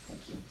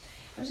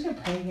I'm just going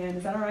to pray again.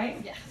 Is that all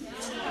right? Yeah.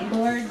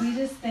 Lord, we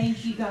just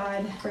thank you,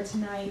 God, for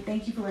tonight.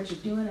 Thank you for what you're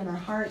doing in our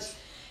hearts.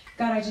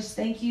 God, I just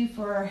thank you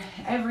for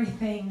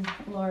everything,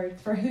 Lord,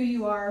 for who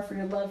you are, for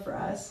your love for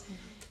us.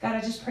 God,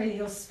 I just pray that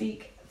you'll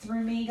speak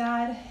through me,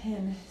 God,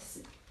 and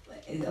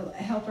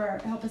help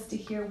us to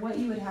hear what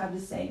you would have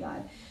to say,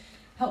 God.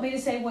 Help me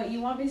to say what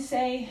you want me to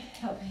say.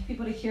 Help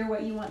people to hear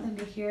what you want them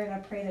to hear. And I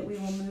pray that we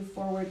will move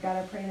forward. God,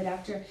 I pray that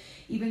after,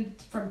 even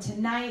from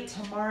tonight,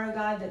 tomorrow,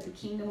 God, that the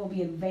kingdom will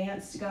be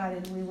advanced, God,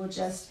 and we will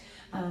just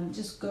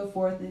go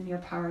forth in your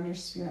power and your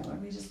spirit,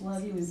 Lord. We just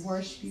love you. We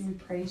worship you. We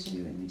praise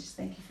you. And we just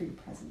thank you for your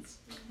presence.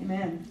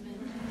 Amen.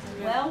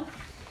 Well,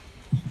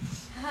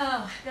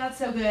 oh, God's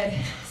so good.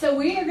 So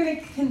we are going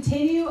to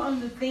continue on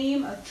the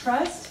theme of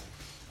trust.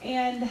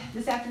 And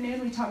this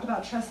afternoon we talked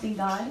about trusting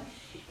God.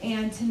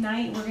 And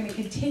tonight we're going to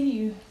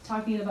continue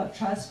talking about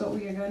trust, but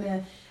we are going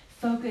to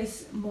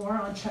focus more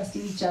on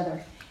trusting each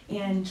other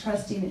and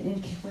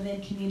trusting within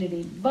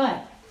community.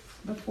 But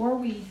before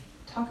we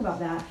talk about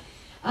that,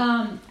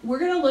 we're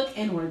going to look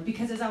inward,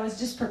 because as I was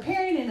just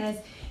preparing and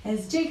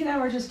as Jake and I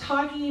were just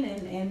talking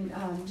and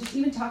just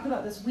even talking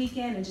about this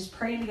weekend and just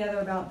praying together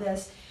about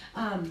this,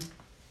 I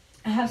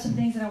have some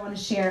things that I want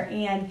to share,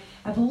 and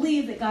I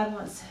believe that God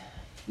wants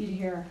you to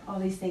hear all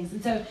these things.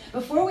 And so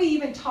before we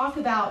even talk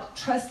about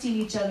trusting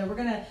each other, we're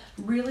going to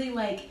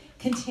really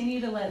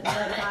continue to let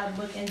God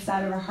look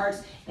inside of our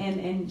hearts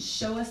and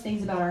show us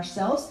things about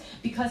ourselves,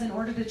 because in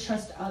order to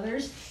trust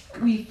others,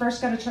 we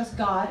first got to trust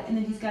God, and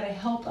then he's got to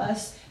help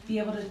us be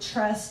able to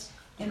trust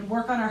and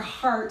work on our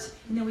heart,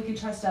 and then we can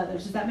trust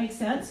others. Does that make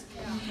sense?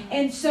 Yeah.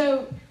 And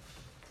so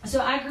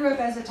I grew up,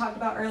 as I talked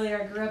about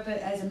earlier, I grew up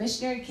as a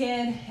missionary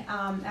kid.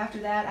 After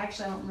that,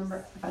 actually, I don't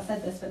remember if I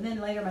said this, but then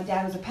later my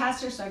dad was a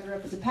pastor, so I grew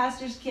up as a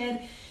pastor's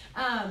kid.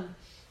 So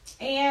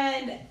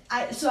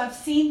I've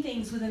seen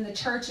things within the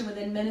church and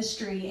within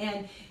ministry.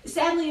 And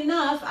sadly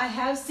enough, I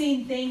have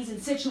seen things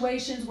in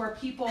situations where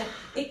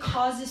it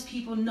causes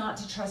people not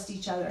to trust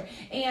each other.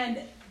 And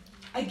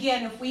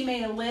again, if we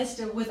made a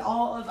list with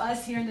all of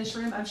us here in this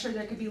room, I'm sure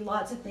there could be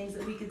lots of things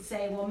that we could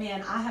say, well,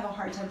 man, I have a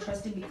hard time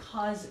trusting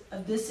because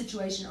of this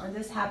situation, or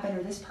this happened,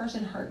 or this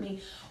person hurt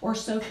me, or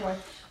so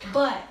forth.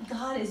 But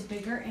God is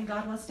bigger, and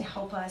God wants to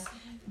help us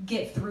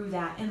get through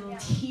that and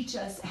teach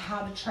us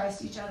how to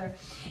trust each other.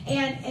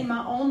 And in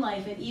my own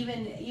life, and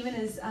even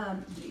as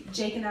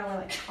Jake and I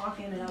were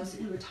talking, and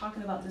we were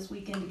talking about this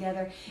weekend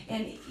together,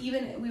 and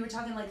even we were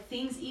talking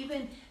things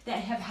even that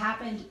have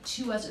happened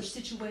to us, or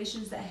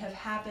situations that have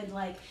happened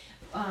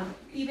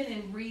even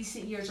in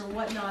recent years or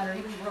whatnot, or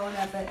even growing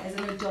up as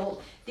an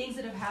adult, things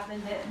that have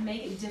happened that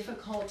make it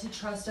difficult to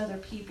trust other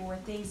people or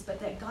things, but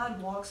that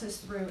God walks us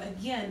through,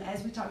 again,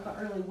 as we talked about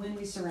earlier, when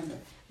we surrender,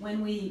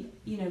 when we,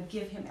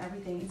 give him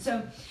everything. And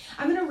so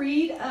I'm going to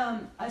read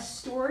a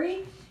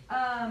story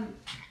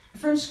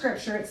from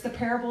Scripture. It's the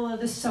parable of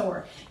the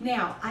sower.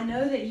 Now, I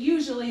know that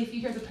usually if you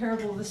hear the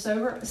parable of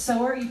the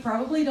sower, you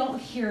probably don't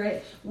hear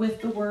it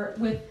with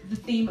the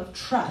theme of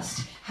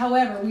trust.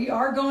 However, we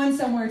are going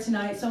somewhere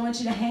tonight, so I want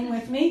you to hang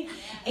with me,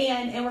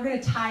 and we're going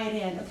to tie it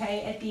in,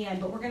 okay, at the end.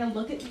 But we're going to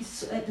look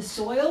at the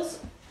soils.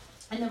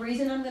 And the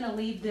reason I'm going to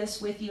leave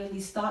this with you and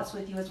these thoughts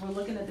with you as we're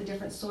looking at the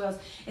different soils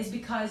is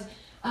because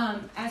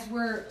as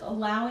we're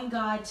allowing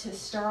God to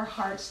stir our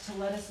hearts, to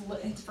let us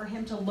look, for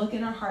him to look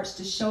in our hearts,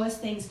 to show us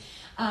things,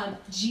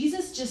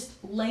 Jesus just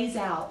lays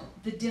out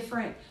the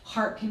different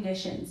heart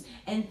conditions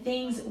and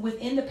things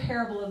within the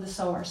parable of the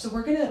sower. So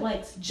we're going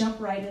to jump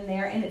right in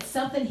there, and it's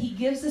something, he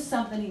gives us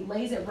something, he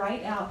lays it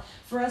right out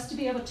for us to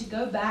be able to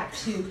go back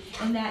to,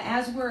 and that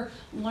as we're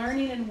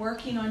learning and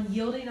working on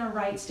yielding our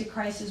rights to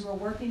Christ, as we're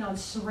working on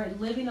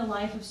living a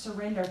life of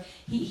surrender,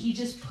 he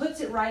just puts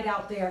it right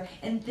out there,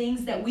 and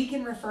things that we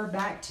can refer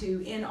back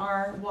to in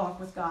our walk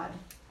with God.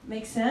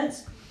 Make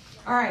sense?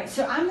 All right,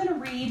 so I'm going to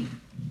read.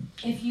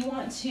 If you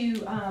want to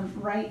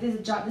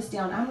jot this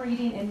down, I'm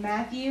reading in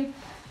Matthew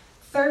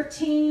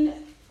 13,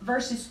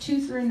 verses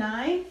 2 through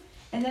 9,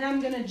 and then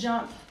I'm going to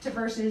jump to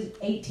verses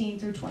 18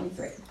 through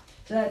 23.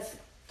 So that's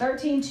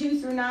 13, 2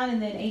 through 9, and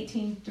then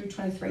 18 through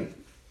 23.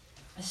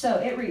 So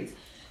it reads,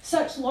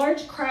 "Such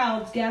large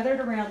crowds gathered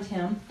around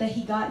him that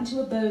he got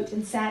into a boat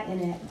and sat in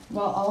it,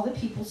 while all the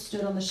people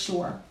stood on the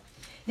shore.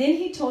 Then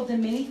he told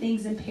them many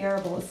things in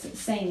parables,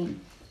 saying,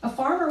 A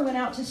farmer went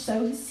out to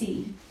sow his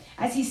seed.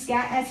 As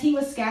he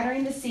was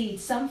scattering the seed,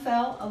 some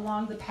fell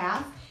along the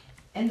path,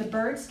 and the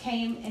birds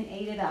came and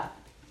ate it up.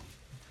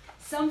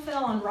 Some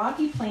fell on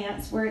rocky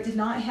plants where it did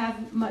not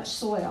have much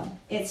soil.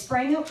 It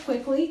sprang up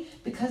quickly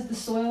because the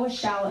soil was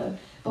shallow,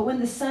 but when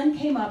the sun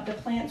came up, the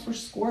plants were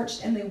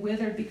scorched and they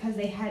withered because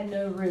they had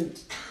no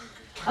root.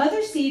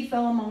 Other seed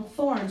fell among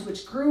thorns,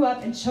 which grew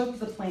up and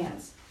choked the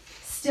plants.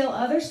 Still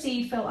other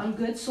seed fell on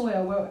good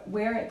soil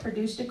where it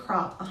produced a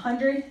crop,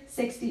 100,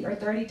 60, or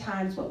 30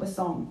 times what was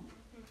sown.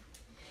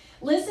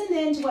 Listen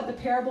then to what the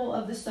parable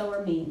of the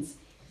sower means.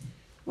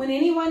 When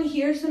anyone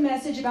hears the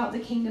message about the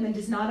kingdom and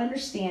does not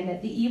understand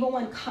it, the evil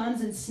one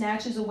comes and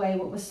snatches away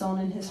what was sown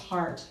in his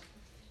heart.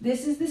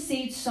 This is the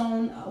seed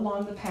sown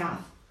along the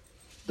path.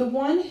 The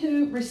one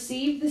who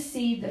received the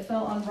seed that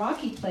fell on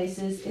rocky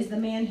places is the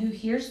man who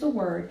hears the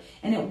word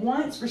and at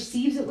once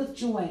receives it with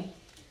joy.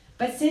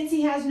 But since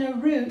he has no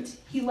root,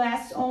 he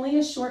lasts only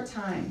a short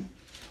time.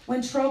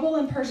 When trouble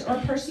and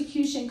or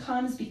persecution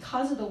comes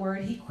because of the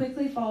word, he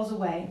quickly falls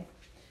away.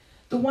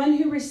 The one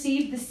who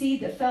received the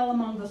seed that fell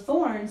among the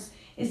thorns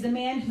is the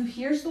man who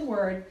hears the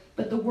word,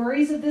 but the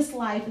worries of this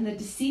life and the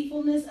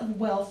deceitfulness of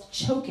wealth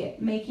choke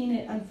it, making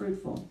it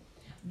unfruitful.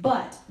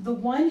 But the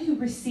one who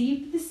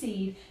received the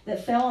seed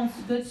that fell on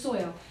good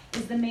soil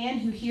is the man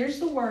who hears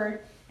the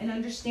word and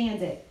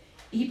understands it.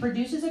 He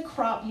produces a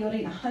crop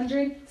yielding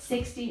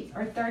 160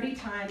 or 30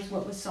 times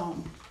what was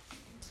sown.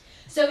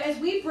 So as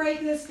we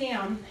break this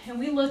down and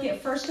we look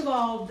at, first of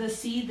all, the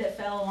seed that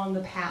fell along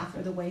the path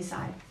or the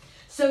wayside.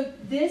 So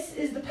this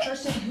is the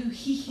person who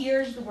he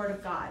hears the word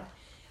of God,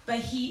 but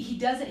he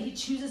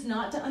chooses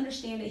not to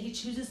understand it. He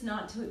chooses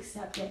not to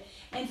accept it.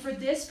 And for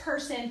this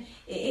person,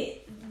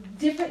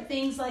 different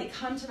things like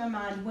come to my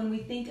mind when we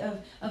think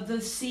of the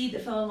seed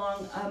that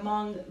fell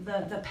among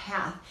the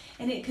path.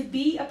 And it could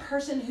be a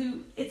person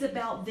who it's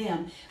about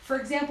them. For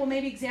example,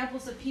 maybe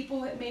examples of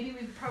people, maybe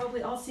we've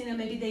probably all seen them,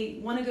 maybe they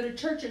want to go to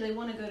church or they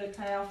want to go to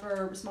Chi Alpha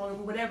or small group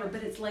or whatever,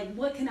 but it's like,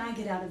 what can I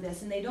get out of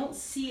this? And they don't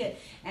see it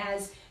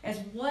as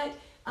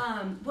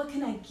what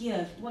can I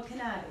give? What can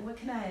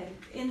I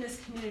in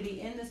this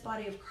community, in this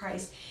body of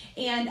Christ?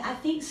 And I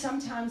think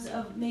sometimes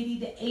of maybe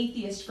the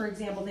atheist, for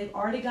example, they've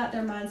already got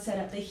their mind set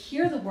up. They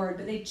hear the word,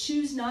 but they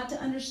choose not to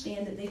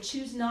understand it. They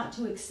choose not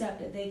to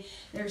accept it.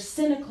 They're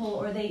cynical,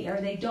 or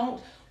they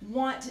don't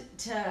want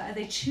to.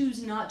 They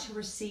choose not to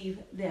receive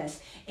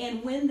this.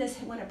 And when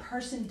a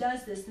person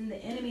does this, then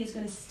the enemy is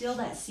going to steal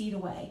that seed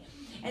away.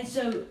 And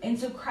so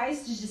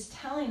Christ is just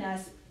telling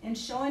us and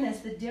showing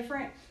us the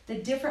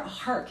different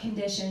heart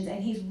conditions,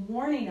 and he's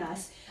warning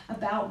us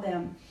about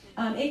them.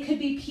 It could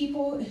be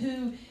people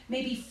who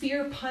maybe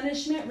fear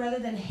punishment rather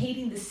than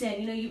hating the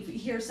sin. You know, you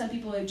hear some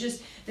people they're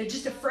just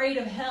afraid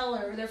of hell,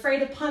 or they're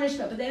afraid of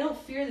punishment, but they don't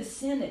fear the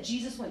sin that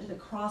Jesus went to the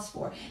cross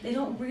for. They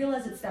don't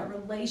realize it's that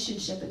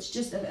relationship. It's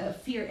just a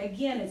fear.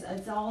 Again,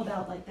 it's all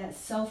about like that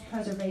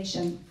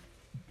self-preservation.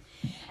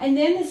 And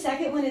then the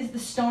second one is the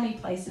stony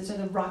places or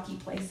the rocky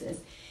places.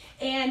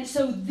 And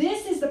so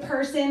this is the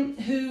person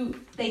who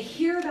they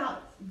hear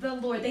about the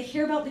Lord. They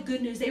hear about the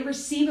good news. They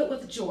receive it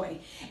with joy.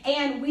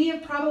 And we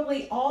have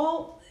probably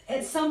all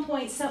at some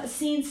point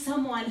seen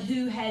someone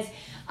who has,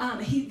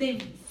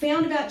 they've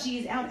found about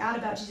Jesus, out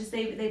about Jesus.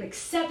 They've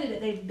accepted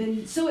it. They've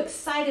been so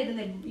excited, and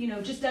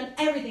they've just done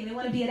everything. They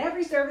want to be at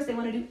every service. They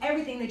want to do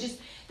everything.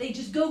 They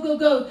just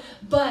go.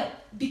 But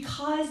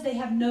because they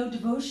have no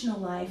devotional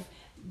life,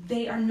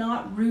 they are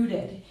not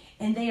rooted,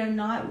 and they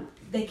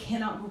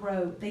cannot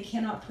grow. They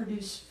cannot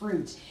produce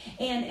fruit.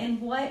 And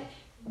what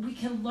we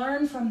can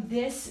learn from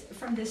this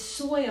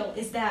soil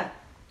is that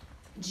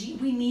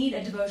we need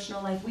a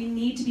devotional life. We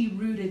need to be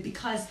rooted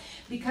because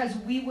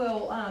we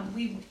will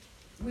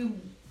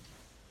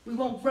we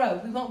won't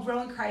grow. We won't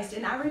grow in Christ.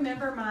 And I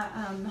remember my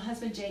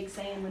husband Jake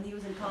saying when he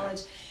was in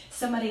college,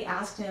 somebody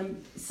asked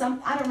him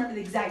I don't remember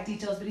the exact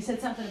details, but he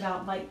said something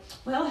about like,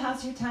 well,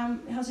 how's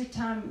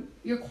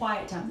your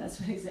quiet time? That's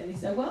what he said. He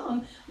said, well,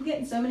 I'm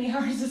getting so many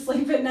hours of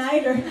sleep at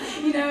night, or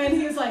and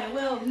he was like,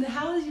 well,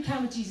 how is your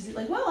time with Jesus? He's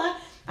like, well,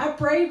 I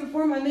pray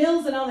before my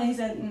meals and all that. He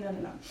said,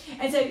 no.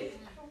 And so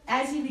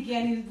as he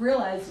began, he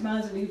realized, he's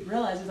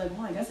like,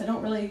 well, I guess I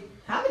don't really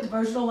have a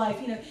devotional life,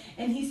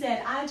 And he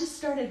said, I just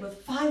started with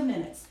 5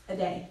 minutes a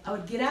day. I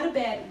would get out of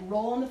bed,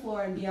 roll on the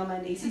floor, and be on my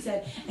knees. He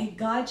said, and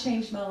God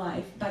changed my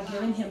life by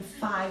giving him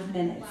 5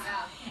 minutes.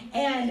 Wow.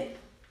 And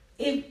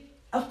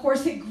of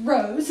course, it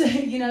grows,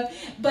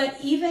 But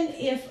even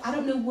if, I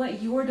don't know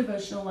what your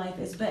devotional life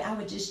is, but I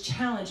would just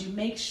challenge you,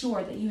 make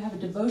sure that you have a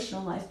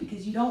devotional life,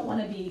 because you don't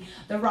want to be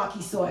the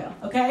rocky soil,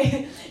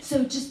 okay?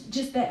 So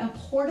just the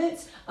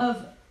importance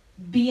of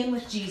being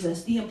with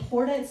Jesus, the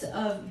importance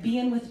of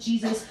being with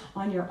Jesus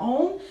on your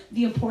own,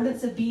 the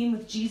importance of being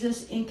with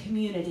Jesus in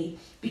community,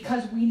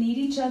 because we need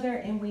each other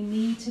and we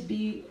need to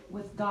be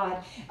with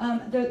God.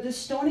 The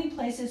stony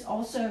places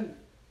also,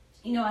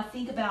 I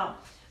think about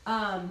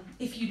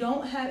if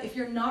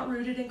you're not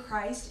rooted in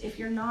Christ, if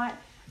you're not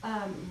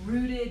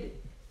rooted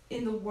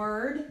in the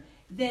Word,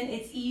 then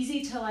it's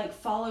easy to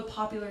follow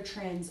popular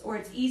trends, or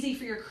it's easy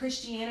for your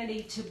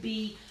Christianity to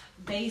be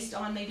based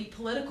on maybe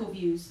political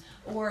views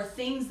or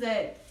things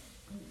that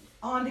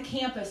on the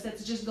campus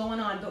that's just going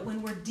on. But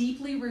when we're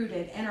deeply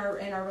rooted and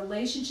our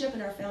relationship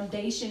and our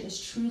foundation is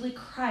truly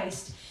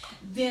Christ,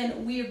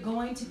 then we are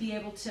going to be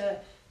able to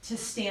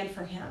stand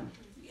for him.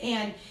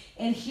 And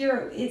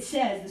here it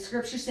says, the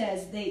scripture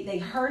says, they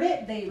heard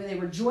it, they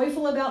were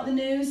joyful about the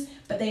news,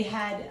 but they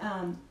had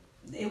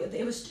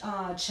it was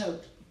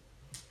choked.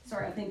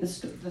 Sorry, I think the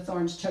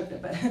thorns choked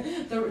it, but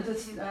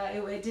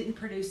it didn't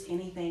produce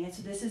anything. And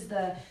so this is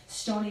the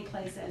stony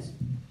places.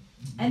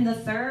 And the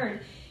third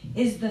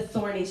is the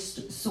thorny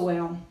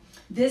soil.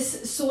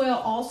 This soil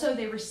also,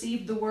 they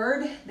received the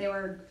word. They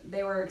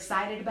were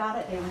excited about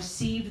it.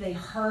 They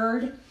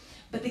heard.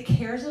 But the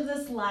cares of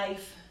this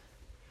life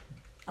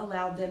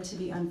allowed them to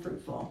be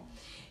unfruitful.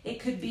 It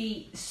could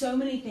be so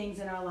many things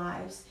in our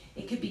lives.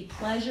 It could be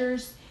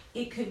pleasures.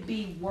 It could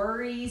be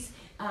worries.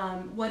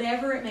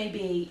 Whatever it may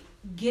be,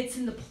 gets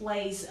in the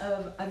place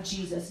of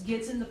Jesus,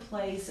 gets in the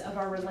place of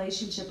our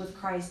relationship with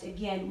Christ.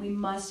 Again, we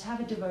must have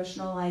a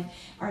devotional life.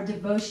 Our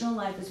devotional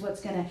life is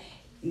what's going to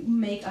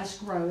make us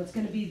grow. It's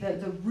going to be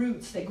the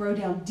roots that grow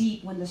down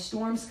deep when the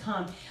storms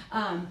come.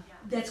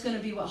 That's going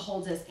to be what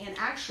holds us. And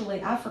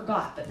actually, I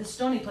forgot, but the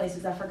stony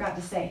places, I forgot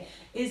to say,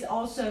 is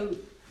also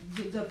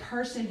the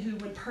person who,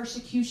 when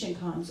persecution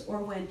comes or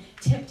when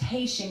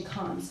temptation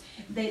comes,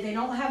 they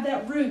don't have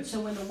that root. So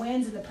when the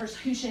winds and the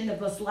persecution of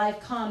this life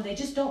come, they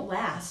just don't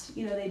last.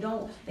 They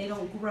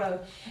don't grow.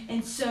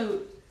 And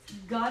so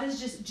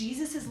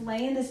Jesus is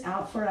laying this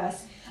out for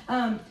us.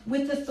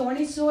 With the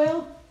thorny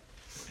soil,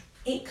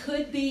 it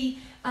could be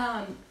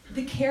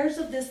the cares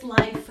of this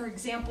life. For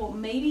example,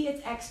 maybe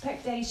it's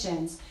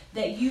expectations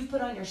that you've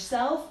put on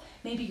yourself.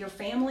 Maybe your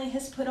family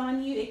has put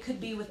on you. It could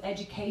be with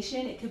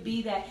education. It could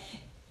be that,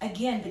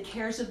 again, the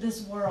cares of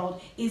this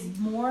world is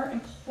more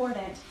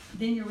important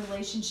than your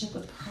relationship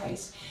with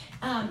Christ.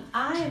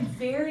 I am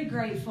very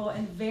grateful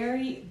and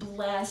very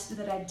blessed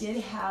that I did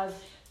have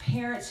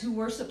parents who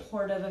were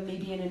supportive of me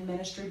being in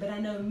ministry, but I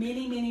know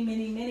many, many,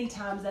 many, many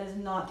times that is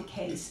not the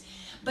case.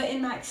 But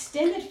in my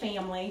extended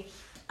family,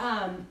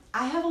 I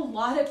have a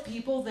lot of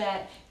people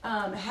that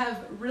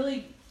have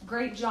really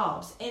great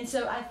jobs. And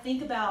so I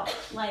think about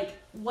like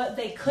what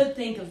they could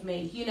think of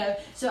me,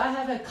 So I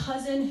have a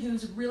cousin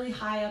who's really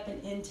high up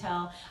in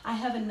Intel. I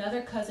have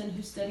another cousin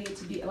who studied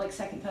to be,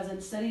 second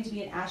cousin, studying to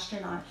be an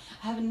astronaut.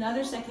 I have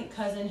another second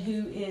cousin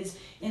who is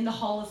in the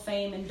Hall of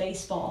Fame in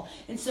baseball.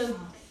 And so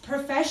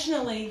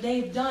professionally,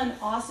 they've done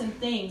awesome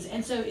things.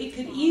 And so it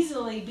could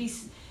easily be,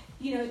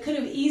 it could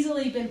have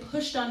easily been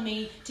pushed on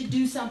me to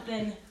do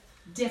something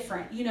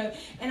different,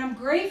 And I'm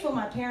grateful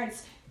my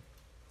parents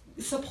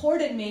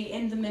supported me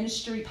in the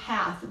ministry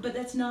path, but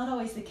that's not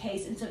always the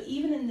case. And so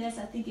even in this,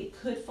 I think it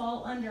could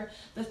fall under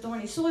the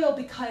thorny soil,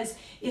 because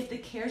if the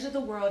cares of the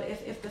world,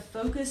 if the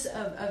focus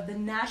of the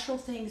natural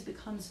things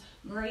becomes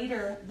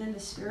greater than the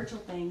spiritual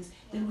things,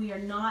 then we are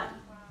not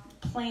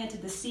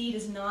planted. The seed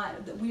is not,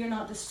 we are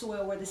not the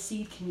soil where the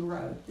seed can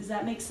grow. Does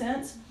that make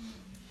sense?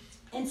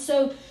 And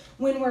so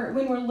when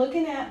we're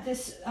looking at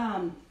this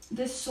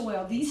this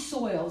soil, these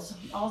soils,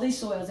 all these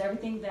soils,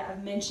 everything that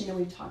I've mentioned and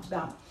we've talked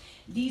about,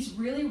 these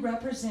really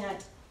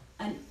represent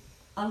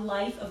a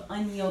life of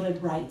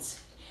unyielded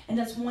rights. And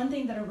that's one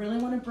thing that I really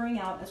want to bring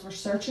out as we're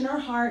searching our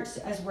hearts,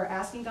 as we're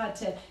asking God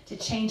to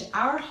change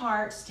our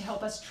hearts, to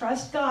help us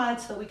trust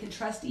God so that we can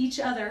trust each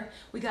other.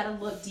 We got to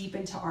look deep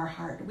into our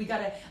heart. We got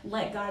to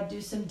let God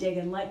do some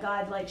digging. Let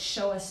God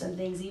show us some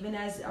things. Even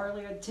as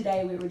earlier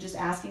today, we were just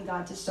asking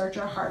God to search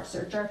our hearts,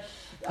 search our,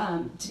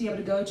 to be able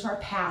to go to our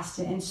past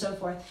and so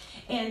forth.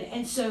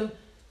 And so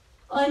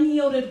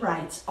unyielded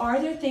rights.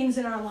 Are there things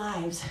in our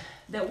lives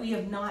that we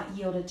have not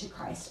yielded to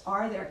Christ?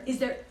 Is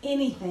there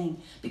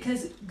anything?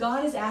 Because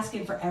God is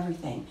asking for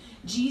everything.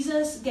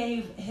 Jesus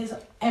gave his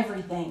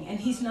everything, and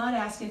he's not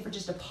asking for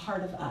just a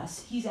part of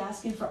us. He's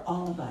asking for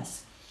all of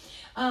us.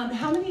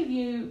 How many of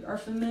you are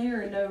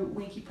familiar or know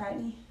Winkie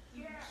Pratney?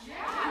 Yeah.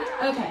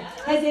 Okay.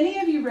 Has any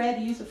of you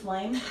read Youth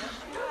Aflame?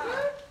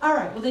 All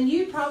right. Well, then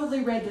you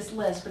probably read this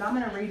list, but I'm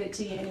going to read it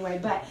to you anyway.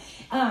 But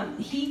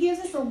he gives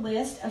us a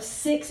list of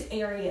 6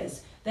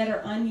 areas that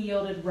are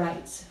unyielded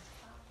rights.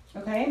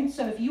 Okay,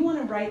 so if you want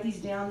to write these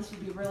down, this would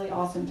be a really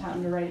awesome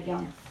time to write it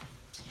down.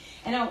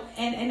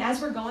 And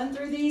as we're going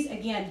through these,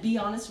 again, be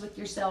honest with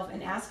yourself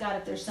and ask God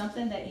if there's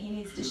something that he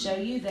needs to show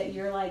you that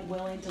you're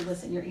willing to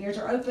listen. Your ears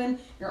are open.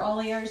 You're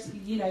all ears.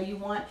 You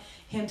want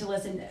him to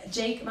listen.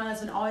 Jake, my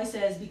husband, always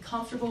says, be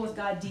comfortable with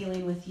God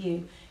dealing with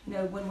you.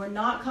 When we're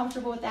not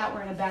comfortable with that,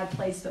 we're in a bad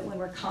place. But when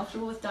we're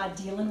comfortable with God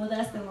dealing with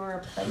us, then we're in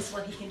a place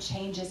where he can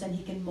change us and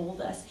he can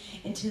mold us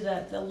into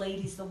the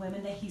ladies, the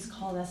women that he's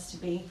called us to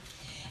be.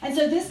 And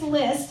so this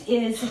list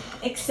is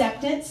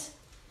acceptance,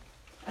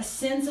 a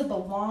sense of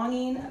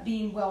belonging,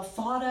 being well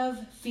thought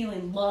of,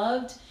 feeling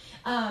loved.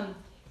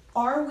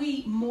 Are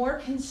we more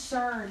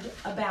concerned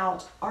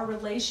about our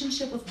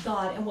relationship with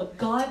God and what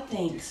God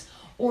thinks?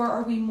 Or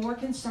are we more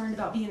concerned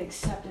about being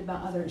accepted by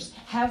others?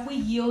 Have we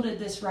yielded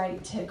this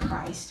right to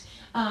Christ?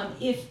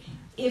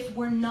 If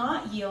we're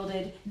not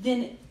yielded,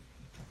 then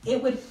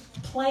it would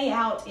play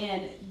out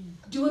in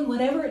doing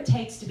whatever it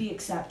takes to be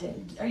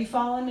accepted. Are you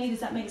following me? Does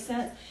that make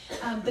sense?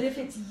 But if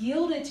it's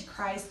yielded to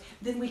Christ,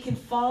 then we can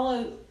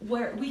follow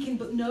where we can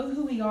know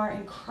who we are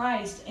in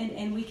Christ,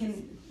 and we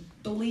can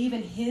believe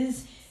in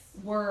his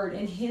word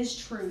and his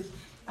truth.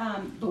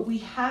 But we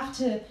have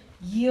to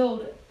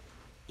yield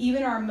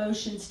even our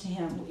emotions to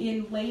him.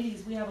 In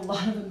ladies, we have a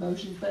lot of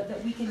emotions, but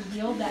that we can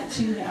yield that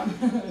to him.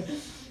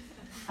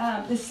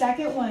 The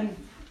second one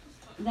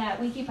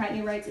that Winkie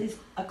Pratney writes is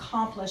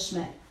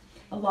accomplishment.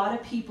 A lot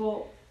of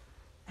people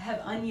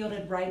have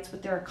unyielded rights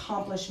with their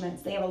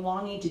accomplishments. They have a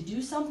longing to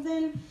do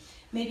something.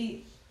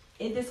 Maybe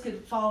this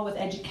could fall with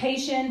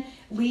education,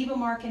 leave a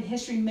mark in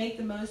history, make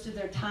the most of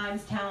their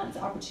times, talents,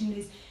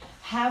 opportunities.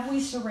 Have we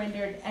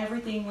surrendered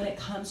everything when it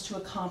comes to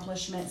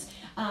accomplishments?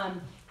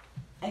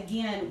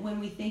 again, when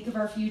we think of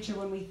our future,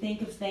 when we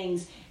think of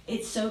things,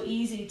 it's so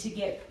easy to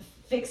get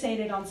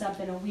fixated on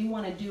something and we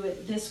want to do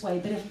it this way.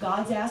 But if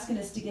God's asking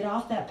us to get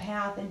off that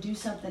path and do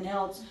something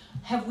else,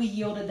 have we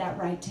yielded that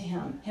right to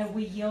him? Have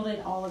we yielded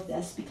all of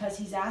this? Because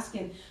he's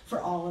asking for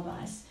all of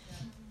us.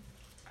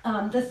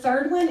 The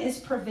third one is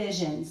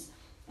provisions.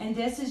 And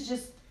this is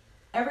just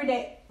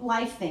everyday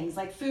life things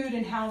like food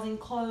and housing,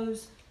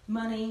 clothes,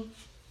 money,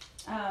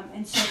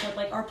 and so forth,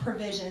 like our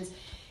provisions.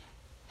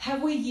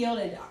 Have we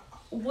yielded?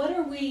 What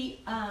are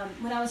we,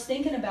 when I was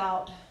thinking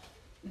about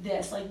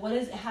this, like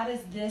how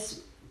does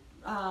this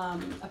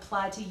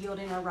apply to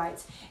yielding our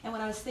rights? And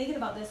when I was thinking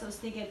about this, I was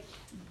thinking,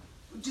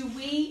 do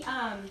we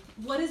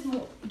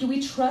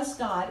trust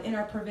God in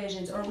our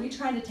provisions, or are we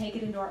trying to take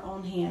it into our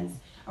own hands?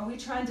 Are we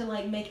trying to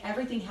like make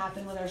everything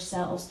happen with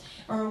ourselves?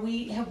 Or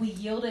have we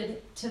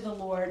yielded to the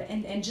Lord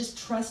and just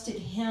trusted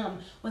him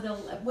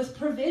with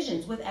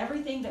provisions, with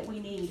everything that we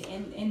need,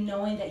 and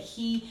knowing that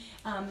he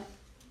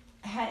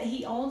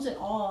owns it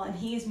all and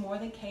he is more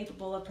than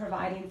capable of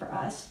providing for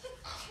us.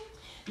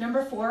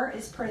 Number 4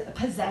 is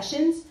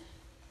possessions.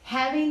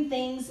 Having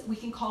things we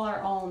can call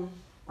our own,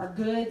 our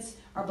goods,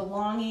 our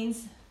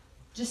belongings,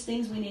 just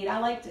things we need.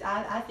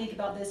 I think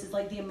about this as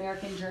like the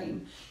American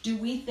dream. Do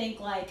we think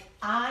like,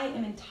 I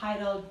am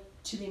entitled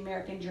to the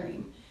American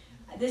dream?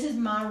 This is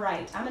my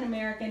right. I'm an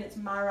American. It's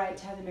my right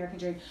to have the American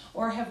dream.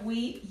 Or have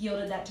we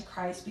yielded that to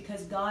Christ?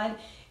 Because God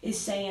is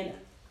saying,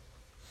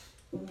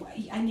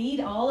 I need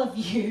all of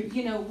you.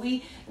 You know,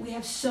 we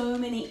have so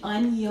many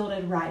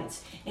unyielded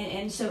rights.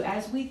 And so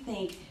as we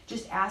think,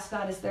 just ask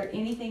God, is there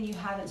anything you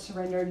haven't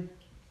surrendered?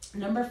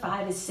 Number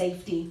 5 is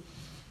safety.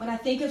 When I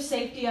think of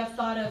safety, I've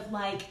thought of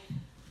like,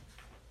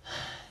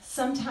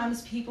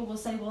 sometimes people will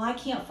say, well, I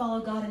can't follow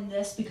God in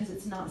this because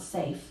it's not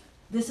safe.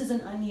 This is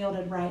an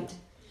unyielded right.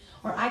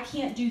 Or I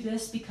can't do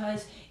this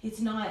because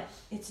it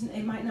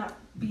might not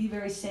be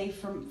very safe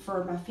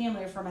for my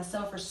family or for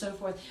myself or so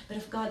forth. But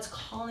if God's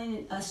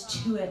calling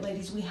us to it,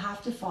 ladies, we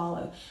have to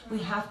follow. We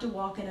have to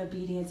walk in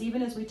obedience.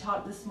 Even as we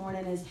talked this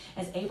morning,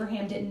 as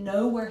Abraham didn't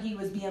know where he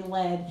was being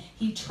led,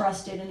 he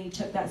trusted and he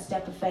took that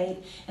step of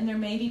faith. And there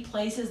may be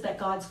places that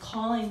God's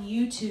calling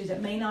you to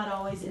that may not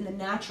always in the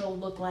natural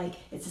look like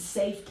it's a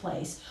safe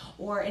place.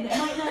 And it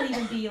might not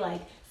even be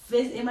like,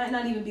 it might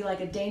not even be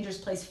like a dangerous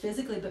place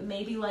physically, but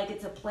maybe like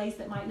it's a place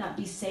that might not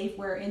be safe,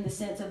 where in the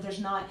sense of there's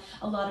not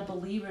a lot of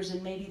believers,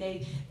 and maybe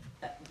they,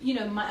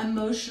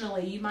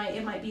 emotionally, it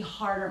might be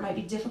harder, it might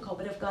be difficult.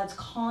 But if God's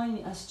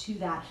calling us to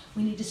that,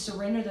 we need to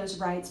surrender those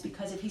rights,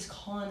 because if he's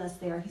calling us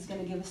there, he's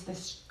going to give us the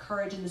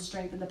courage and the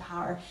strength and the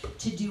power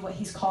to do what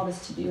he's called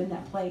us to do in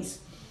that place.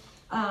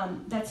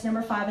 That's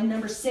number 5. And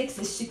number 6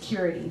 is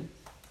security.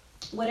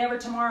 Whatever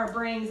tomorrow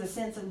brings, a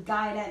sense of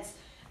guidance,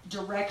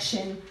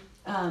 direction,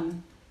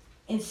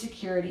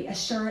 insecurity,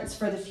 assurance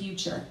for the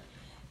future.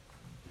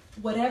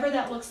 Whatever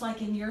that looks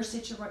like in your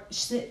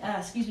situation,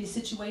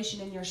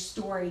 in your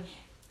story,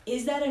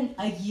 is that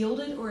a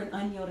yielded or an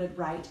unyielded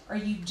right? Are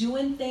you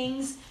doing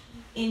things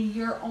in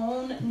your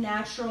own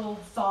natural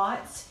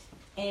thoughts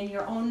and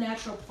your own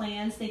natural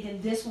plans, thinking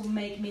this will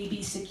make me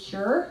be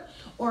secure?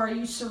 Or are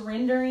you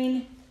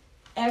surrendering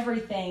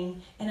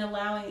everything and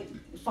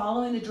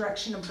following the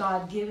direction of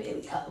God,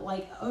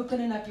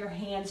 opening up your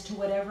hands to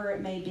whatever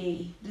it may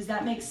be? Does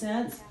that make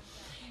sense?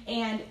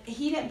 And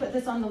he didn't put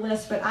this on the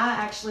list, but I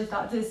actually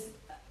thought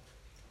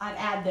I'd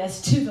add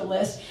this to the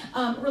list.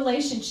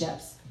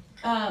 Relationships.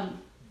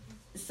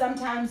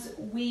 Sometimes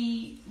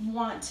we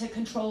want to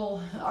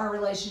control our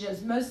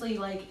relationships, mostly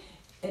like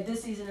at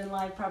this season in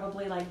life,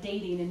 probably like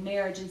dating and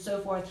marriage and so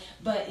forth.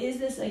 But is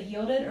this a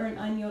yielded or an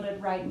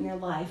unyielded right in your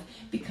life?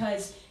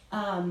 Because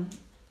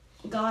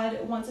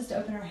God wants us to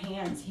open our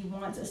hands. He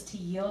wants us to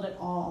yield it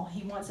all.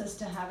 He wants us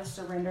to have a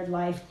surrendered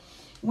life.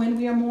 When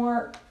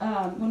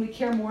we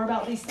care more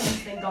about these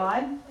things than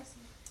God,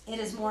 it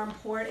is more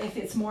important. If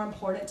it's more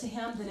important to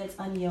him, then it's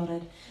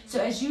unyielded. So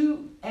as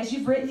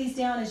you've written these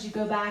down, as you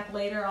go back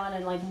later on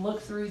and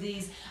look through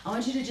these, I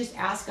want you to just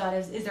ask God,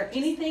 is there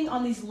anything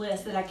on these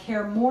lists that I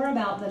care more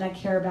about than I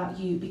care about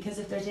you? Because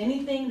if there's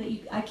anything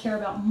that I care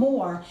about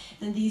more,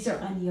 then these are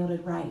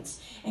unyielded rights.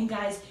 And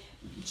guys,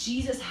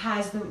 Jesus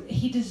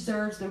he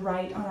deserves the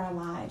right on our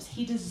lives.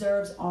 He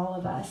deserves all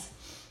of us.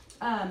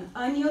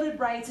 Unyielded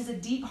rights is a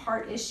deep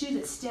heart issue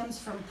that stems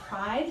from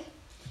pride,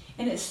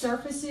 and it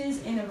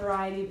surfaces in a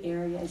variety of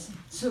areas.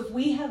 So if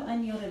we have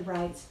unyielded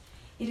rights,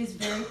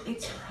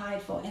 it's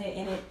prideful, and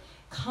it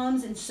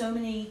comes in so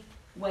many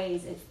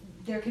ways.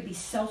 There could be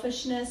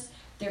selfishness,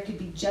 there could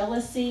be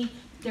jealousy,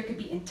 there could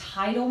be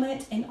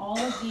entitlement, and all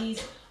of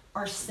these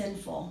are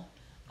sinful.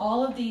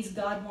 All of these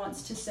God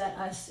wants to set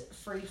us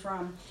free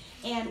from.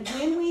 And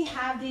when we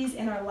have these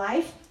in our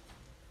life,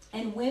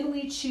 and when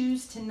we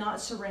choose to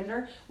not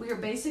surrender, we are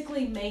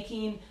basically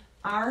making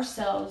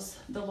ourselves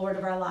the Lord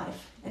of our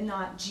life and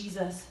not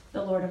Jesus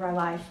the Lord of our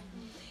life.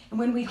 And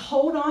when we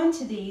hold on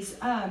to these,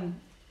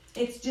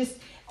 it's just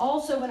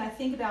also when I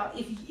think about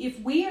if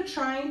we are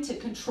trying to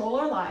control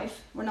our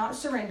life, we're not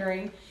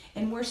surrendering,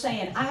 and we're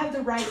saying, I have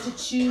the right to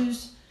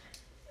choose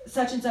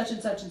such and such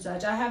and such and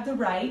such. I have the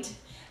right.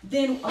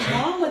 then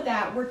along with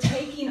that, we're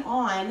taking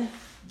on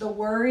the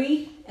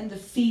worry and the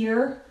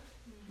fear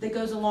that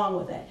goes along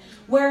with it.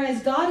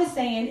 Whereas God is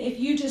saying, if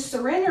you just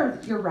surrender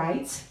your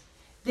rights,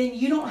 then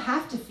you don't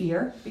have to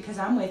fear because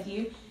I'm with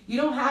you. You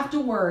don't have to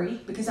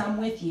worry because I'm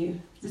with you.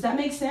 Does that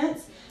make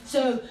sense?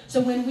 So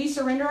when we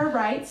surrender our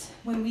rights,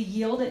 when we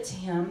yield it to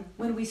him,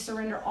 when we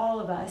surrender all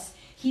of us,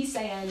 he's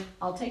saying,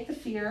 I'll take the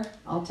fear,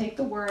 I'll take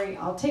the worry,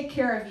 I'll take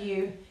care of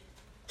you.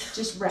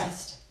 Just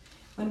rest.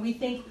 When we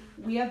think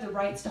we have the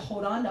rights to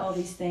hold on to all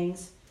these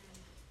things,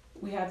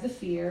 we have the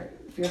fear.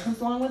 Fear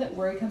comes along with it,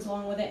 worry comes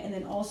along with it, and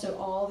then also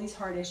all these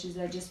hard issues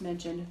that I just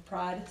mentioned: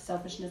 pride,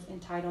 selfishness,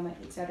 entitlement,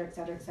 etc.,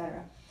 etc.,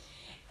 etc.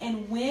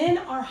 And when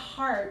our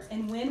hearts,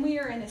 and when we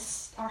are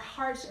our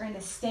hearts are in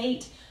a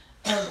state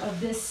of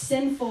this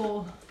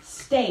sinful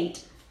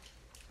state,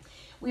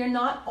 we are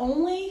not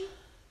only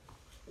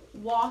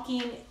not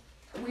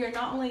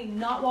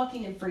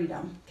walking in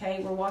freedom,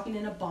 okay? We're walking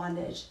in a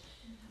bondage,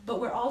 but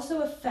we're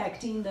also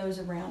affecting those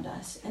around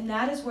us. And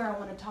that is where I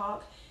want to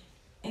talk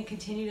and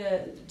continue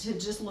to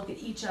just look at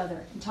each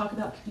other and talk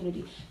about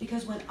community.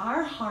 Because when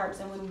our hearts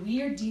and when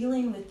we are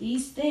dealing with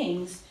these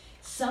things,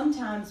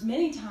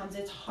 many times,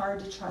 it's hard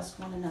to trust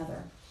one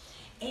another.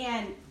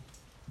 And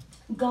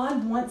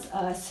God wants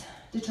us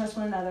to trust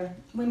one another.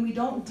 When we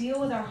don't deal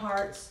with our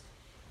hearts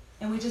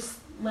and we just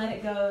let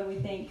it go and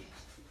we think,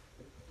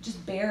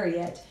 just bury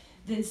it,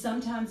 then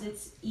sometimes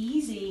it's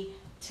easy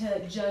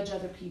to judge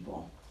other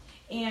people.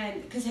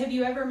 And because have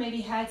you ever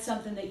maybe had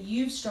something that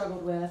you've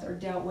struggled with or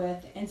dealt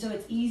with, and so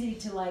it's easy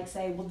to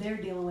say, well, they're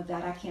dealing with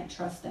that, I can't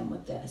trust them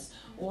with this,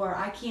 or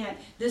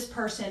this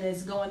person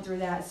is going through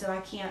that, so I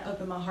can't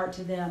open my heart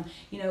to them.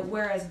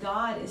 Whereas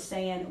God is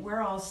saying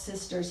we're all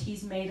sisters.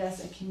 He's made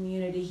us a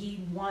community.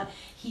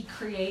 He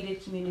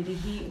created community.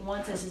 He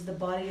wants us as the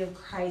body of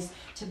Christ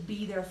to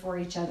be there for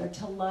each other,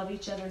 to love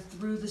each other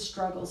through the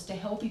struggles, to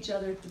help each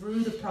other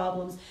through the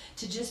problems,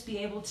 to just be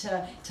able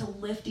to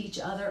lift each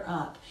other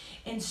up.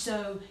 And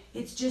so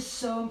it's just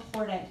so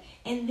important.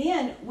 And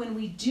then when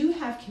we do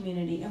have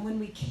community and when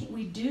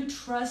we do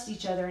trust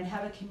each other and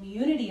have a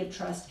community of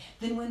trust,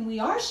 then when we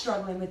are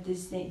struggling with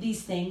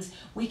these things,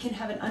 we can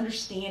have an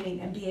understanding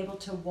and be able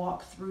to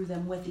walk through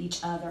them with each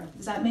other.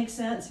 Does that make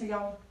sense? Are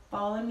y'all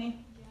following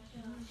me?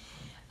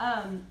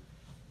 Yeah.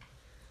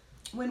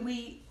 When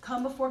we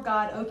come before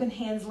God, open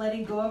hands,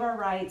 letting go of our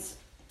rights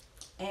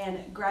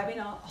and grabbing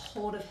a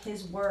hold of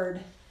his word,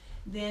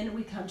 then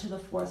we come to the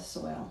fourth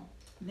soil.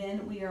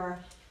 Then we are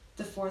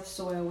the fourth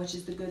soil, which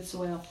is the good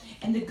soil.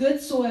 And the good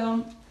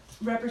soil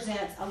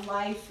represents a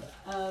life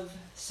of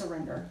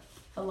surrender,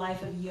 a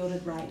life of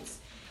yielded rights.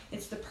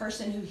 It's the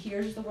person who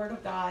hears the word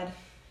of God,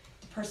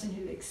 the person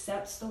who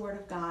accepts the word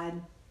of God,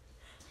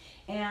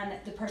 and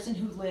the person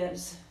who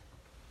lives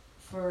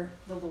for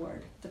the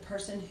Lord, the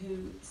person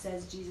who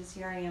says, Jesus,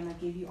 here I am, I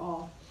give you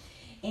all.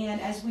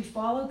 And as we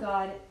follow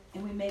God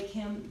and we make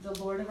him the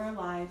Lord of our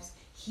lives,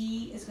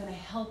 he is going to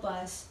help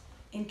us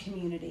in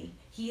community.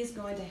 He is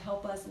going to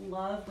help us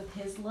love with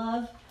his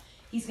love.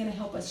 He's going to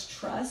help us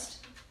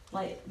trust.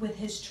 With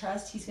his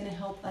trust, he's going to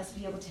help us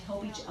be able to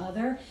help each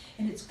other.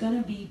 And it's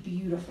going to be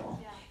beautiful.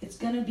 It's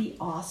going to be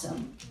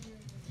awesome.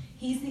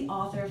 He's the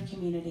author of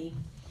community.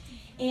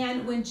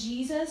 And when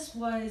Jesus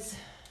was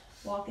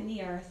walking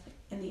the earth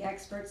and the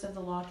experts of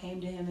the law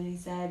came to him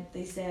and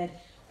they said,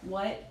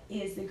 what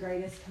is the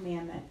greatest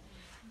commandment?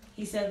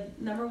 He said,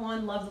 number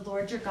 1, love the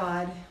Lord your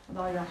God with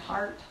all your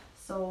heart,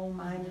 soul,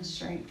 mind, and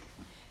strength.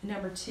 And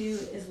number 2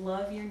 is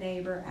love your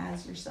neighbor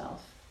as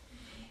yourself.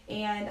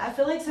 And I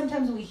feel like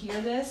sometimes we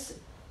hear this,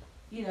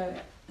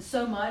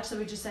 so much that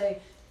we just say,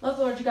 love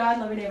the Lord your God,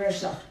 love your neighbor as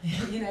yourself.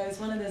 It's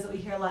one of those that we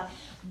hear a lot.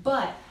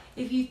 But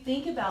if you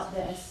think about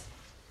this,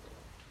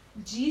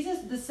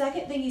 Jesus, the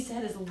second thing he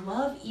said is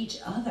love each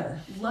other.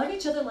 Love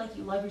each other like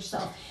you love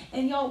yourself.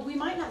 And y'all, we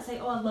might not say,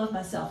 I love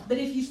myself. But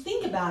if you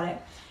think about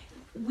it,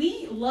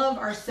 we love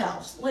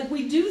ourselves.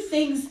 We do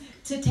things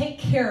to take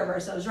care of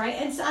ourselves, right?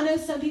 And so I know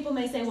some people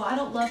may say, well, I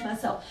don't love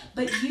myself.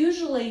 But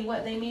usually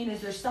what they mean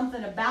is there's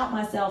something about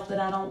myself that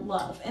I don't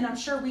love. And I'm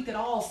sure we could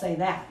all say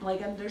that.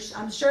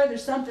 I'm sure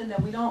there's something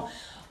that we don't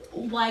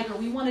like or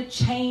we want to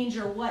change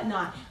or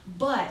whatnot.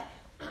 But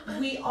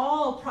we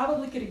all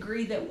probably could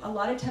agree that a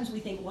lot of times we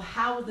think, well,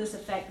 how will this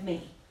affect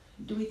me?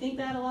 Do we think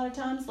that a lot of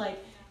times?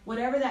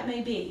 Whatever that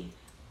may be.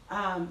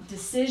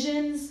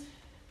 Decisions,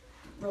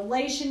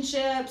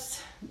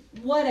 relationships,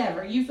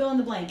 whatever, you fill in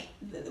the blank.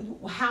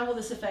 How will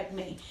this affect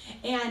me?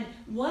 And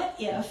what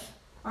if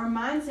our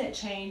mindset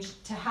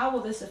changed to how will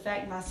this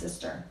affect my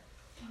sister?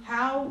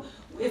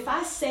 If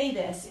I say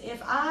this,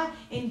 if I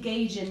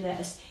engage in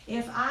this,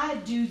 if I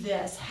do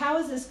this, how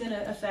is this going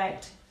to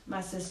affect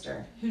my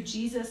sister who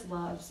Jesus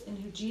loves and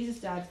who Jesus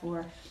died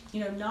for?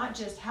 Not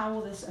just how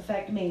will this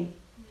affect me?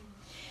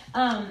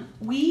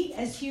 We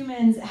as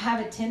humans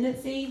have a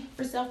tendency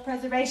for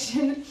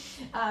self-preservation,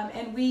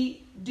 and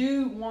we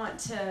do want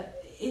to,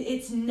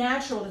 it's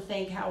natural to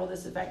think, how will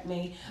this affect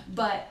me?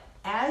 But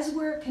as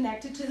we're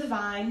connected to the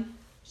vine,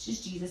 which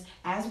is Jesus,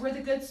 as we're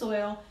the good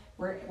soil,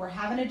 we're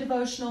having a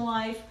devotional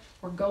life.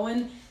 We're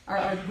going,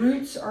 our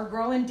roots are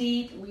growing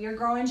deep. We are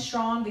growing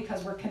strong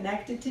because we're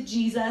connected to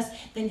Jesus.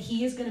 Then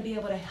he is going to be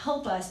able to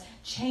help us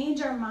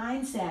change our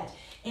mindset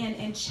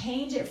and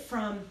change it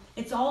from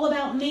it's all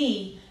about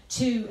me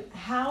to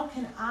how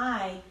can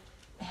I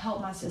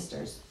help my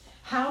sisters?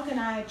 How can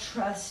I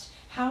trust?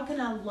 How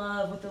can I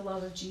love with the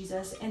love of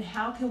Jesus? And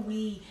how can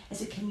we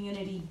as a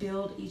community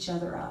build each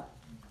other up?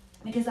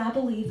 Because I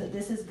believe that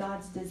this is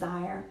God's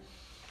desire.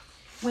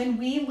 When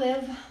we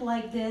live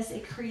like this,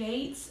 it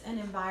creates an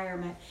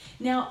environment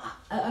now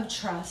of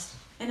trust.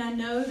 And I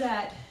know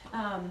that,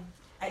 I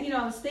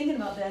was thinking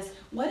about this.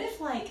 What if,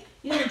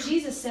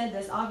 Jesus said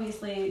this,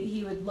 obviously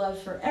he would love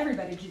for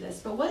everybody to do this,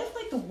 but what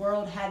if, the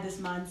world had this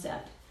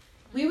mindset?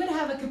 We would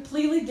have a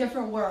completely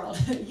different world,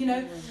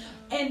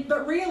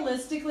 But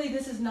realistically,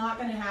 this is not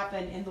going to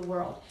happen in the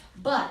world.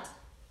 But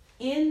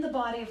in the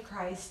body of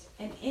Christ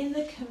and in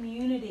the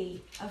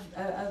community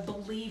of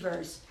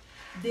believers,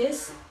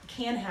 this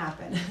can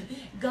happen.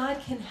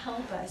 God can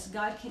help us.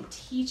 God can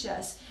teach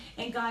us.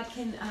 And God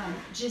can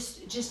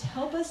just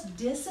help us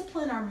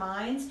discipline our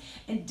minds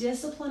and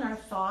discipline our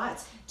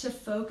thoughts to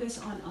focus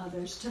on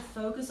others, to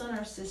focus on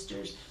our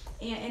sisters,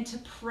 and to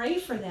pray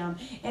for them.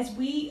 As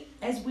we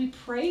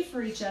pray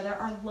for each other,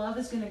 our love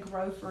is going to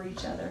grow for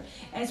each other.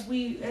 As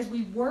we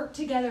work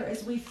together,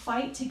 as we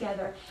fight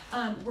together,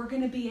 we're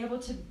going to be able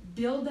to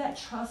build that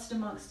trust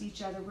amongst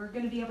each other. We're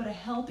going to be able to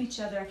help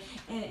each other,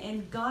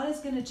 and God is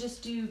going to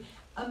just do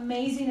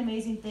amazing,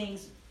 amazing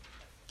things.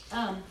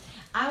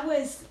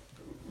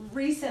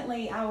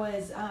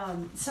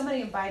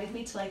 Somebody invited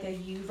me to a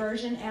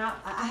YouVersion app.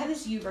 I have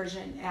this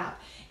YouVersion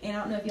app, and I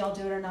don't know if y'all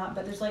do it or not,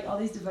 but there's all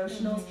these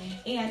devotionals,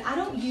 and I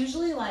don't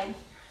usually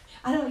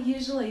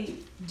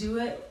do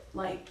it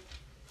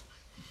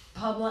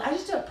public. I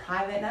just do it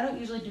private, and I don't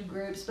usually do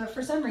groups, but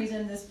for some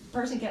reason this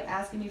person kept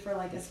asking me for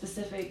a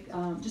specific,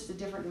 just a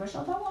different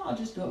devotional. I thought, well, I'll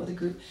just do it with a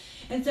group,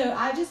 and so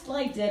I just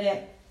did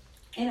it,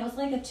 and it was a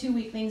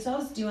 2-week thing, so I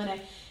was doing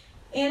it.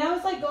 And I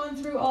was going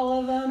through all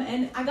of them,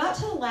 and I got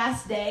to the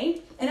last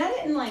day, and I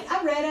didn't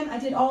I read them, I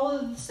did all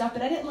of the stuff,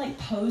 but I didn't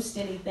post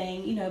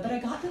anything, but I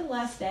got to the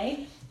last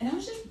day, and I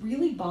was just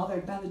really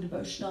bothered by the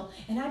devotional,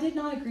 and I did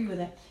not agree with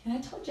it. And I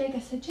told Jake, I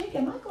said, Jake,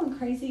 am I going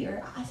crazy?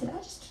 Or I said, I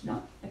just do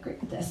not agree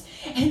with this.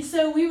 And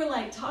so we were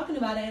talking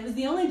about it. It was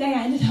the only day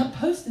I ended up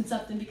posting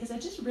something because it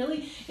just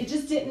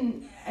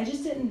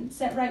didn't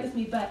set right with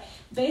me. But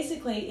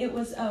basically it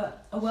was a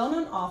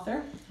well-known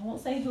author. I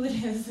won't say who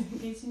it is in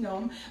case you know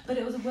him, but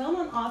it was a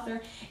well-known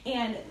author.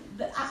 And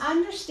I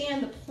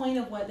understand the point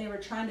of what they were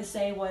trying to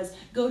say was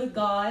go to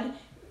God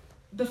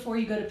before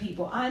you go to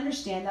people. I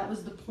understand that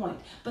was the point.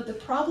 But the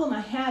problem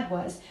I had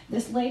was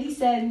this lady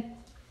said,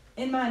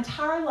 in my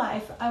entire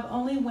life, I've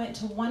only went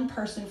to one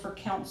person for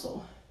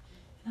counsel.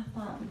 And I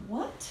thought,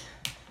 what?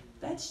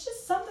 That's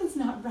just, something's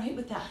not right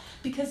with that.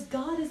 Because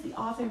God is the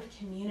author of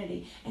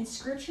community. And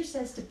Scripture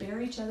says to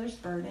bear each other's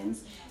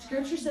burdens.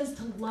 Scripture says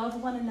to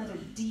love one another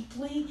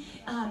deeply.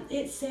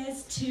 It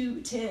says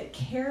to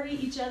carry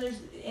each other's,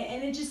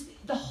 and it just,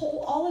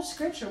 all of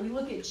Scripture. We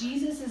look at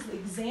Jesus as the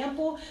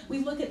example. We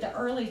look at the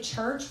early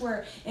church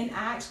where in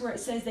Acts where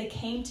it says they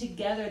came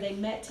together, they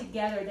met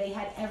together, they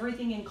had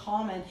everything in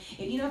common.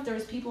 If there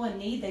was people in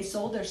need, they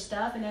sold their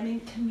stuff.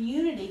 And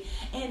community.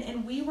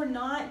 And we were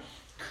not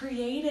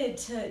created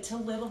to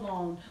live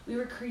alone. We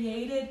were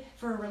created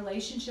for a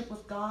relationship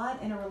with God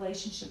and a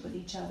relationship with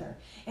each other.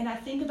 And I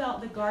think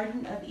about the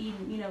Garden of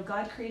Eden.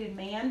 God created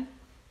man,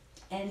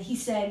 and he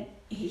said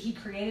he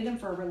created him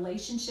for a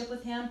relationship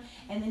with him.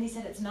 And then he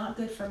said it's not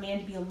good for man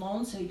to be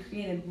alone, so he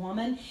created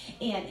woman,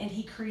 and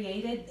he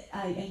created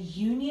a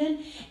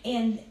union.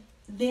 And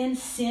then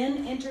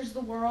sin enters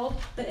the world.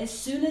 But as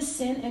soon as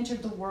sin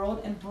entered the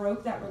world and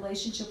broke that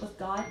relationship with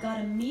God,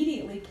 God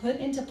immediately put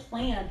into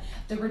plan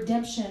the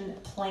redemption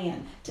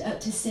plan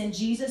to send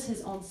Jesus,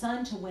 his own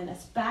son, to win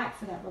us back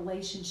for that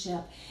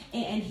relationship.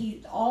 And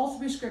he, all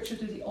through Scripture,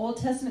 through the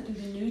Old Testament,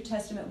 through the New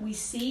Testament, we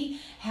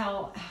see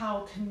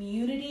how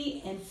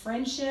community and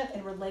friendship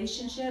and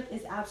relationship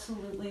is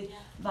absolutely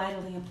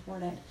vitally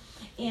important.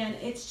 And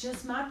it's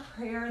just my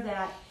prayer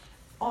that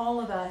all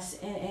of us,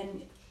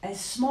 and as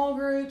small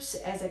groups,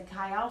 as a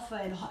Chi Alpha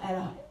and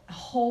a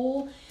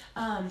whole,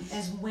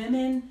 as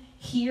women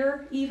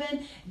here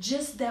even,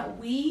 just that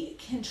we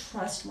can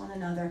trust one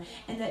another,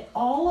 and that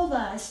all of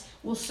us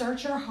will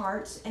search our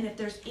hearts, and if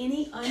there's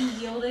any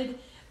unyielded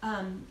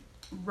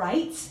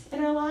rights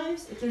in our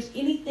lives, if there's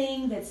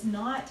anything that's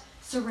not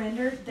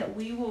surrendered, that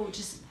we will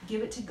just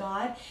give it to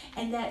God,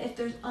 and that if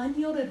there's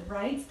unyielded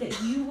rights,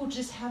 that you will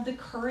just have the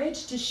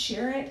courage to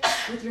share it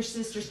with your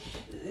sisters.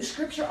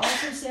 Scripture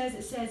also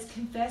says,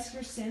 confess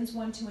your sins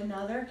one to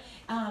another,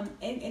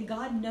 and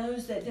God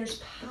knows that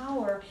there's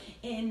power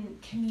in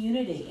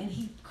community, and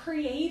he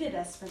created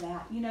us for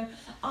that.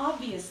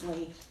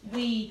 Obviously,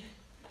 we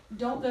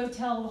don't go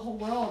tell the whole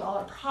world all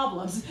our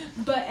problems,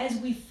 but as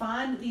we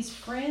find these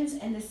friends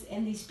and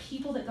these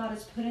people that God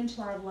has put into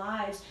our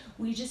lives,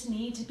 we just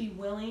need to be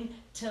willing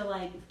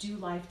to do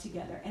life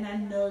together. And I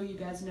know you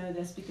guys know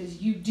this because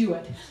you do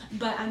it,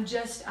 but I'm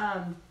just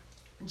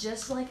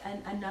just like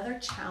another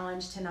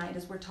challenge tonight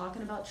as we're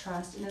talking about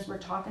trust and as we're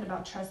talking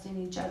about trusting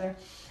each other.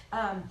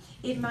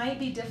 It might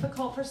be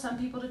difficult for some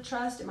people to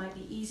trust. It might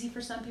be easy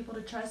for some people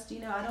to trust.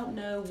 I don't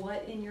know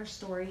what in your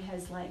story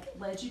has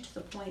led you to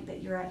the point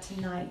that you're at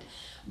tonight.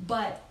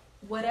 But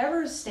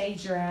whatever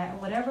stage you're at,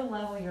 whatever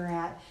level you're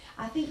at,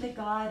 I think that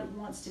God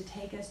wants to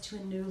take us to a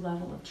new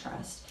level of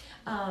trust.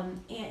 And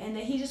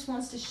that he just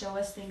wants to show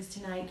us things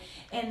tonight.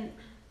 And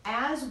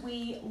as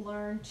we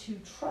learn to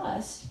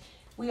trust,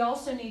 we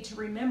also need to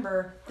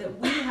remember that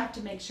we have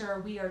to make sure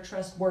we are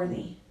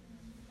trustworthy.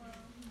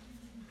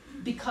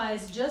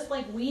 Because just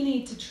like we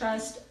need to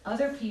trust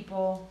other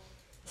people,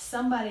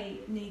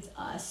 somebody needs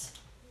us,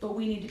 but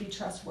we need to be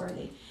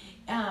trustworthy.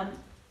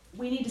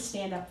 We need to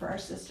stand up for our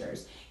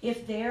sisters.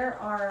 If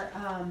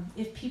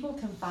people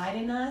confide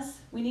in us,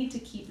 we need to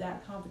keep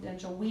that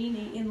confidential. We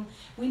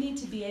need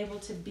to be able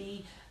to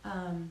be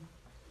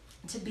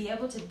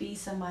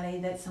somebody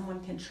that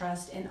someone can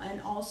trust.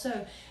 And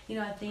also,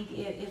 I think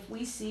if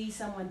we see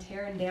someone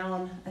tearing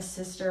down a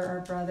sister or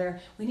brother,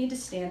 we need to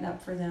stand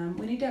up for them.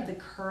 We need to have the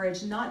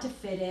courage not to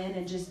fit in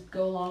and just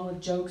go along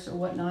with jokes or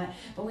whatnot,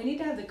 but we need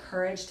to have the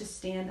courage to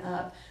stand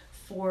up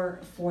for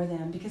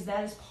them, because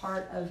that is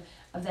part of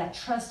that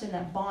trust and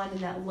that bond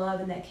and that love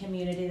and that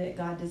community that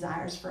God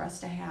desires for us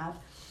to have.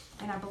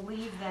 And I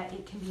believe that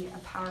it can be a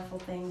powerful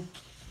thing.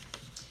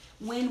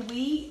 When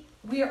we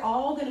are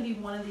all going to be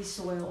one of these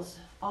soils.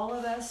 All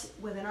of us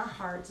within our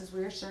hearts, as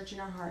we are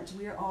searching our hearts,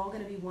 we are all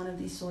going to be one of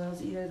these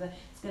soils. Either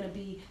it's going to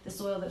be the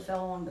soil that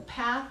fell along the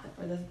path,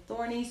 or the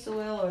thorny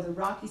soil, or the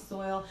rocky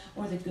soil,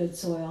 or the good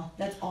soil.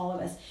 That's all of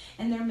us.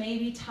 And there may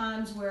be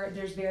times where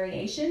there's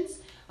variations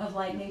of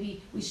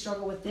maybe we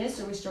struggle with this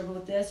or we struggle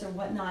with this or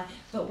whatnot.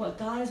 But what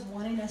God is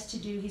wanting us to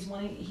do, He's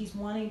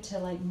wanting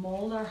to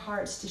mold our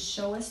hearts to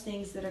show us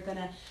things that are going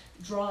to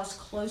draw us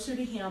closer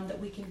to Him, that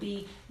we can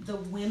be the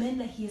women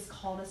that He has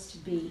called us to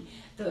be.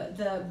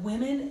 The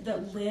women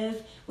that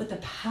live with the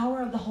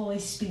power of the Holy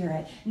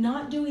Spirit,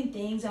 not doing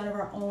things out of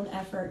our own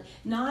effort,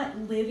 not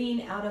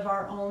living out of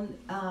our own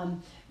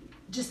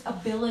just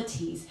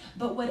abilities,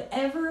 but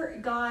whatever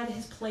God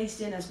has placed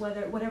in us,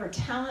 whatever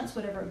talents,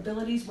 whatever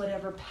abilities,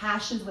 whatever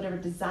passions, whatever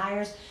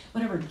desires,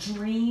 whatever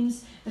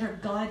dreams that are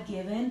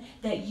God-given,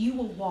 that you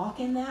will walk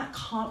in that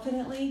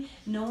confidently,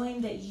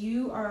 knowing that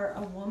you are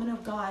a woman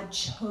of God,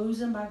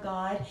 chosen by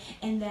God,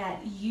 and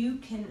that you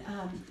can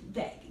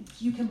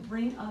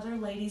bring other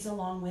ladies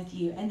along with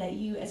you, and that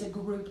you as a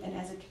group and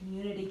as a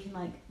community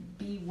can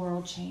be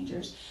world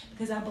changers.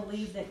 Because I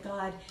believe that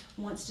God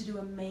wants to do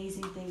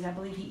amazing things. I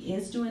believe He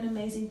is doing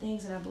amazing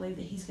things, and I believe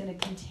that He's going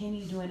to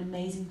continue doing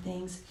amazing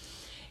things.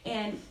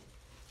 And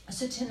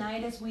so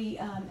tonight, as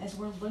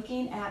we're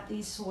looking at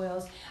these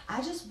soils,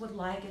 I just would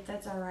like, if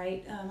that's all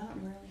right, I don't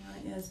really know how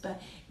it is,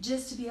 but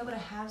just to be able to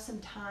have some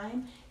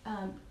time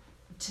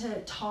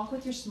to talk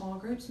with your small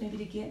groups, maybe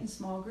to get in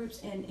small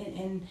groups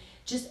and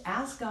just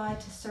ask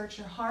God to search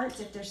your hearts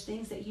if there's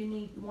things that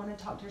you want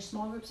to talk to your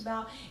small groups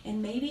about.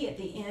 And maybe at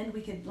the end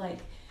we could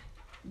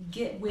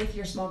get with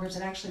your small groups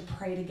and actually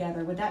pray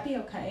together. Would that be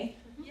okay?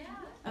 Yeah.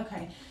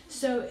 Okay.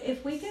 So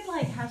if we could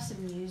have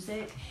some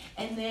music,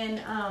 and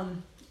then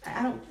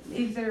I don't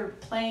either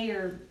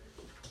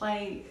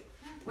play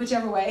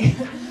whichever way.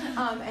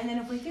 And then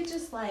if we could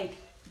just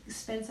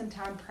spend some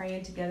time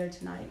praying together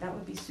tonight, that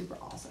would be super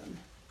awesome.